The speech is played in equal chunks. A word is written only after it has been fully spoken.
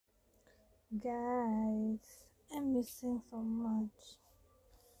Guys, I'm missing so much.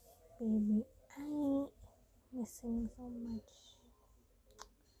 Baby, I missing so much.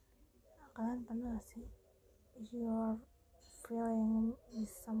 Kalian pernah gak sih you're feeling with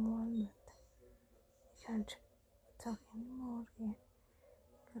someone but you can't talk anymore, kayak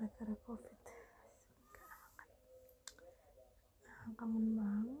gara-gara covid. Kangen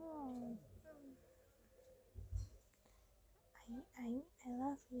banget. I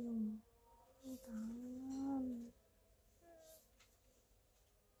love you. Kangen.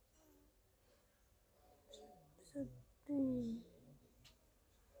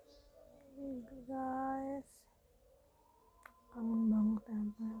 Sedih guys, kangen banget ya,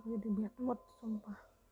 aku jadi bad mood sumpah.